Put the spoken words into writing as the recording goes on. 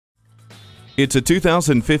It's a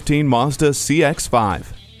 2015 Mazda CX-5.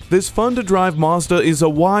 This fun-to-drive Mazda is a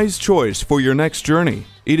wise choice for your next journey.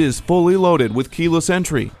 It is fully loaded with keyless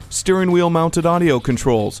entry, steering wheel mounted audio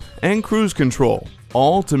controls, and cruise control,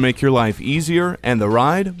 all to make your life easier and the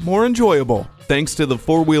ride more enjoyable. Thanks to the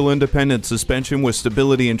four-wheel independent suspension with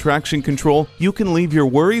stability and traction control, you can leave your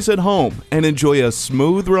worries at home and enjoy a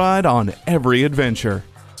smooth ride on every adventure.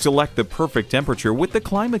 Select the perfect temperature with the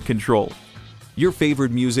climate control. Your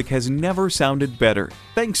favorite music has never sounded better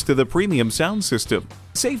thanks to the premium sound system.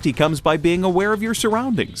 Safety comes by being aware of your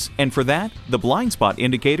surroundings, and for that, the blind spot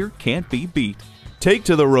indicator can't be beat. Take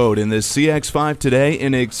to the road in this CX-5 today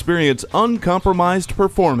and experience uncompromised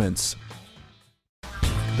performance.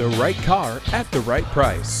 The right car at the right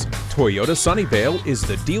price. Toyota Sunnyvale is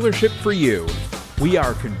the dealership for you. We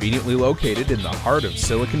are conveniently located in the heart of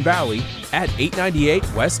Silicon Valley at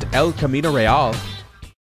 898 West El Camino Real